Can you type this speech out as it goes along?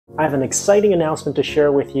I have an exciting announcement to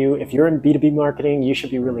share with you. If you're in B2B marketing, you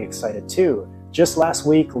should be really excited too. Just last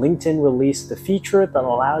week, LinkedIn released the feature that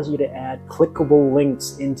allows you to add clickable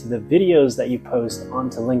links into the videos that you post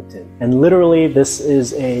onto LinkedIn. And literally, this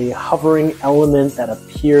is a hovering element that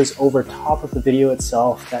appears over top of the video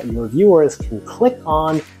itself that your viewers can click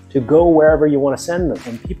on to go wherever you want to send them.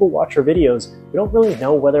 When people watch our videos, we don't really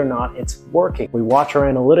know whether or not it's working. We watch our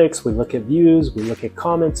analytics, we look at views, we look at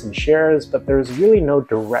comments and shares, but there's really no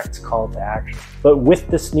direct call to action. But with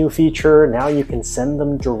this new feature, now you can send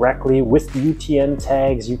them directly with UTM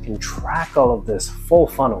tags. You can track all of this full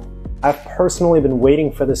funnel. I've personally been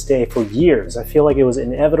waiting for this day for years. I feel like it was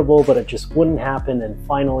inevitable, but it just wouldn't happen, and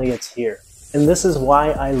finally it's here. And this is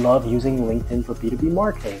why I love using LinkedIn for B2B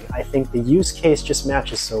marketing. I think the use case just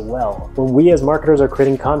matches so well. When we as marketers are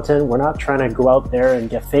creating content, we're not trying to go out there and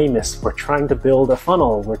get famous. We're trying to build a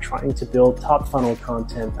funnel. We're trying to build top funnel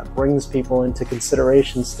content that brings people into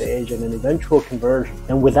consideration stage and an eventual conversion.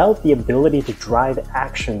 And without the ability to drive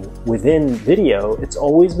action within video, it's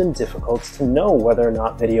always been difficult to know whether or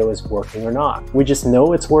not video is working or not. We just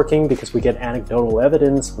know it's working because we get anecdotal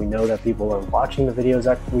evidence. We know that people are watching the videos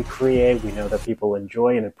that we create. We know that people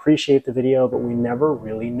enjoy and appreciate the video, but we never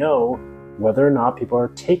really know whether or not people are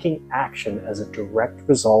taking action as a direct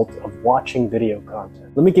result of watching video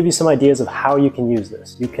content. Let me give you some ideas of how you can use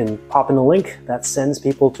this. You can pop in a link that sends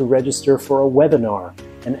people to register for a webinar.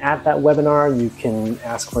 And at that webinar, you can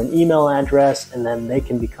ask for an email address, and then they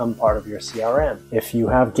can become part of your CRM. If you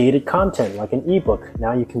have gated content, like an ebook,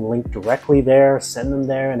 now you can link directly there, send them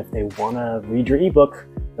there, and if they want to read your ebook,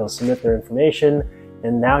 they'll submit their information,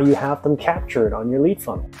 and now you have them captured on your lead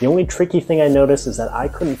funnel. The only tricky thing I noticed is that I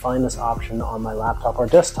couldn't find this option on my laptop or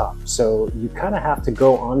desktop. So you kind of have to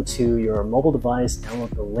go onto your mobile device, download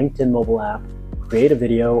the LinkedIn mobile app, create a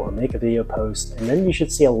video or make a video post, and then you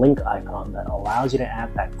should see a link icon that allows you to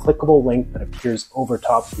add that clickable link that appears over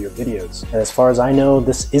top of your videos. And as far as I know,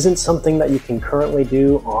 this isn't something that you can currently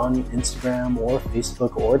do on Instagram or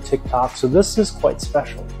Facebook or TikTok, so this is quite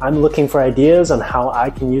special. I'm looking for ideas on how I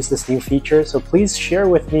can use this new feature, so please share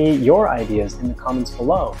with me your ideas in the comments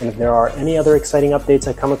below. And if there are any other exciting updates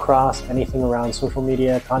I come across, anything around social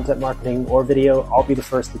media, content marketing, or video, I'll be the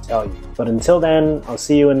first to tell you. But until then, I'll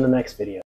see you in the next video.